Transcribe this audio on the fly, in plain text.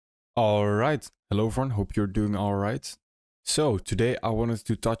All right. Hello everyone. Hope you're doing all right. So today I wanted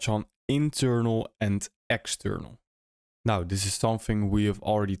to touch on internal and external. Now, this is something we have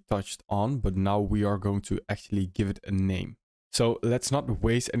already touched on, but now we are going to actually give it a name. So let's not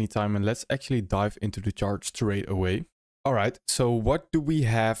waste any time and let's actually dive into the chart straight away. All right. So what do we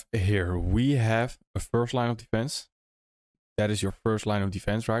have here? We have a first line of defense. That is your first line of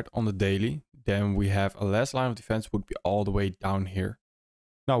defense, right? On the daily. Then we have a last line of defense would be all the way down here.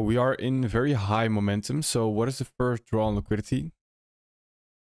 Now we are in very high momentum. So what is the first draw on liquidity?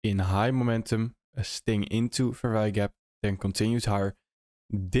 In high momentum, a sting into fair value gap, then continues higher.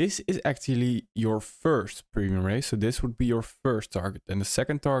 This is actually your first premium raise. So this would be your first target. And the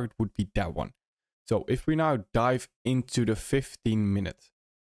second target would be that one. So if we now dive into the 15 minute,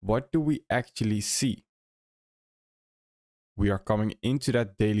 what do we actually see? We are coming into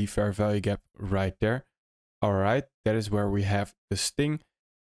that daily fair value gap right there. All right, that is where we have the sting.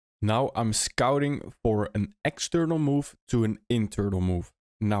 Now I'm scouting for an external move to an internal move.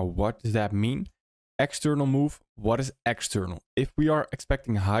 Now, what does that mean? External move, what is external? If we are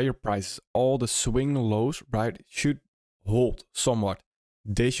expecting higher prices, all the swing lows, right, should hold somewhat.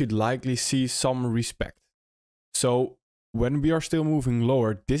 They should likely see some respect. So when we are still moving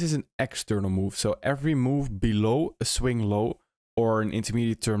lower, this is an external move. So every move below a swing low or an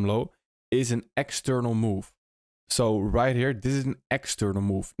intermediate term low is an external move. So right here, this is an external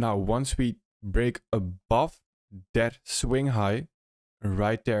move. Now, once we break above that swing high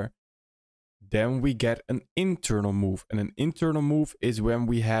right there, then we get an internal move. And an internal move is when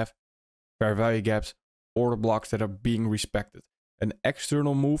we have fair value gaps, order blocks that are being respected. An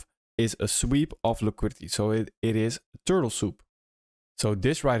external move is a sweep of liquidity. So it is a turtle soup. So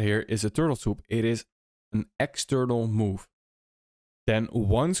this right here is a turtle soup. It is an external move. Then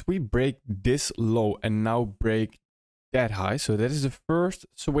once we break this low and now break that high, so that is the first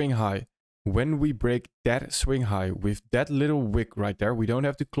swing high. When we break that swing high with that little wick right there, we don't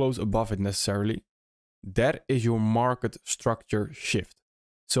have to close above it necessarily. That is your market structure shift.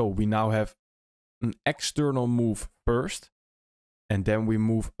 So we now have an external move first, and then we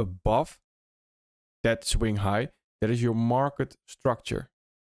move above that swing high. That is your market structure.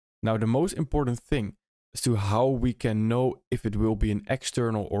 Now, the most important thing as to how we can know if it will be an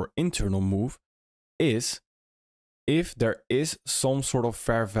external or internal move is if there is some sort of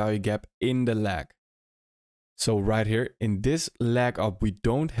fair value gap in the lag. So right here in this lag up, we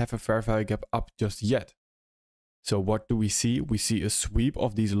don't have a fair value gap up just yet. So what do we see? We see a sweep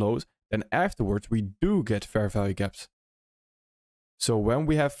of these lows. Then afterwards, we do get fair value gaps. So when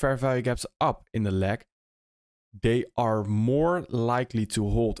we have fair value gaps up in the lag, they are more likely to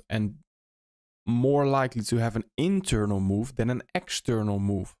hold and more likely to have an internal move than an external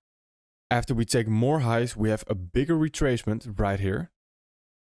move. After we take more highs, we have a bigger retracement right here.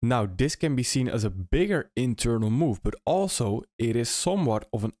 Now, this can be seen as a bigger internal move, but also it is somewhat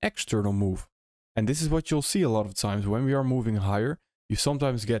of an external move. And this is what you'll see a lot of times when we are moving higher. You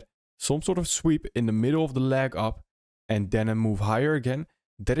sometimes get some sort of sweep in the middle of the leg up and then a move higher again.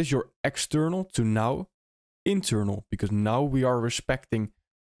 That is your external to now internal, because now we are respecting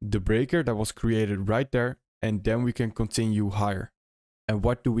the breaker that was created right there, and then we can continue higher. And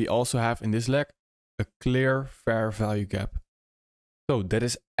what do we also have in this leg? A clear fair value gap. So that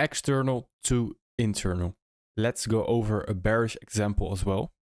is external to internal. Let's go over a bearish example as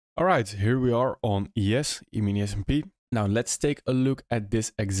well. All right, here we are on ES, E-mini S&P. Now let's take a look at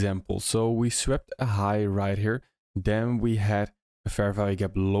this example. So we swept a high right here. Then we had a fair value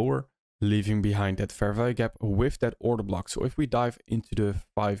gap lower, leaving behind that fair value gap with that order block. So if we dive into the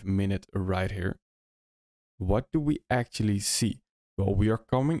 5 minute right here, what do we actually see? Well, we are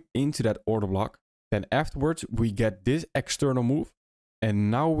coming into that order block. Then afterwards, we get this external move.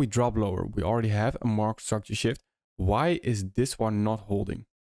 And now we drop lower. We already have a market structure shift. Why is this one not holding?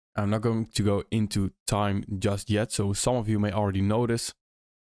 I'm not going to go into time just yet. So some of you may already know this.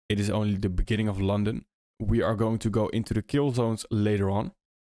 It is only the beginning of London. We are going to go into the kill zones later on.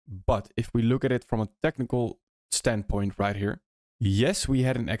 But if we look at it from a technical standpoint right here, yes, we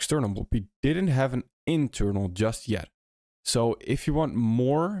had an external, but we didn't have an internal just yet. So if you want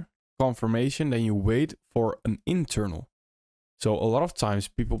more confirmation, then you wait for an internal. So a lot of times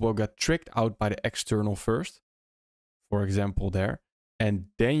people will get tricked out by the external first, for example there, and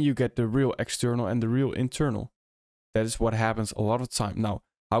then you get the real external and the real internal. That is what happens a lot of time. Now,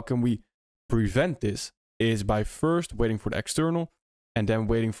 how can we prevent this? Is by first waiting for the external and then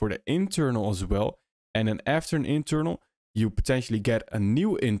waiting for the internal as well. And then after an internal, you potentially get a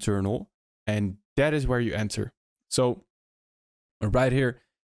new internal, and that is where you enter. So right here,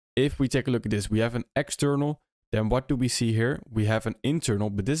 if we take a look at this, we have an external, Then what do we see here? We have an internal,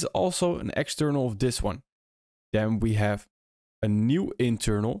 but this is also an external of this one. Then we have a new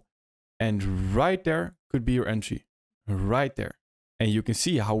internal, and right there could be your entry, right there. And you can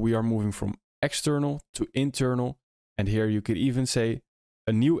see how we are moving from external to internal. And here you could even say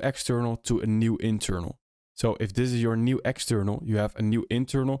a new external to a new internal. So if this is your new external, you have a new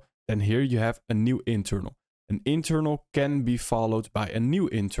internal, then here you have a new internal. An internal can be followed by a new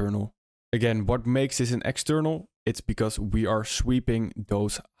internal. Again, what makes this an external? It's because we are sweeping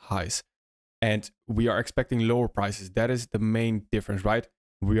those highs. And we are expecting lower prices. That is the main difference, right?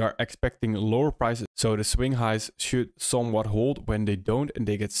 We are expecting lower prices. So the swing highs should somewhat hold. When they don't and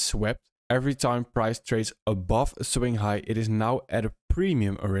they get swept, every time price trades above a swing high, it is now at a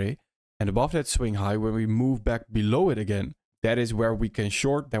premium array. And above that swing high, when we move back below it again, that is where we can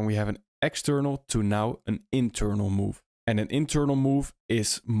short. Then we have an external to now an internal move. And an internal move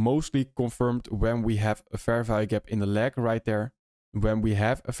is mostly confirmed when we have a fair value gap in the leg right there. When we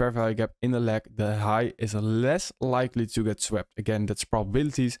have a fair value gap in the leg, the high is less likely to get swept. Again, that's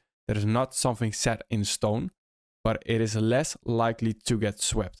probabilities. That is not something set in stone, but it is less likely to get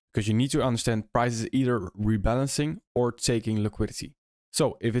swept. Because you need to understand price is either rebalancing or taking liquidity.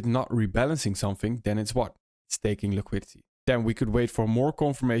 So if it's not rebalancing something, then it's what? It's taking liquidity. Then we could wait for more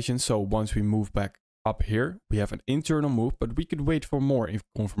confirmation. So once we move back up here, we have an internal move, but we could wait for more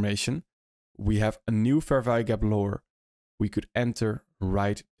confirmation. We have a new fair value gap lower. We could enter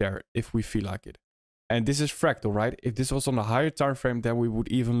right there if we feel like it. And this is fractal, right? If this was on a higher time frame, then we would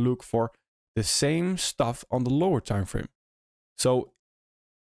even look for the same stuff on the lower time frame. So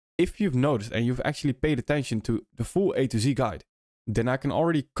if you've noticed and you've actually paid attention to the full A to Z guide, then I can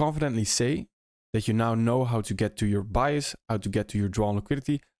already confidently say that you now know how to get to your bias, how to get to your drawn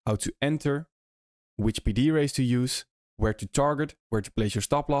liquidity, how to enter, which PD raise to use, where to target, where to place your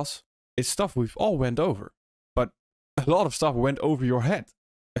stop loss. It's stuff we've all went over, but a lot of stuff went over your head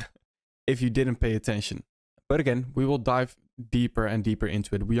if you didn't pay attention. But again, we will dive deeper and deeper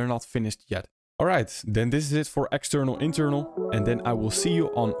into it. We are not finished yet. All right, then this is it for external, internal, and then I will see you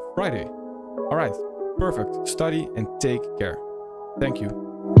on Friday. All right, perfect. Study and take care. Thank you.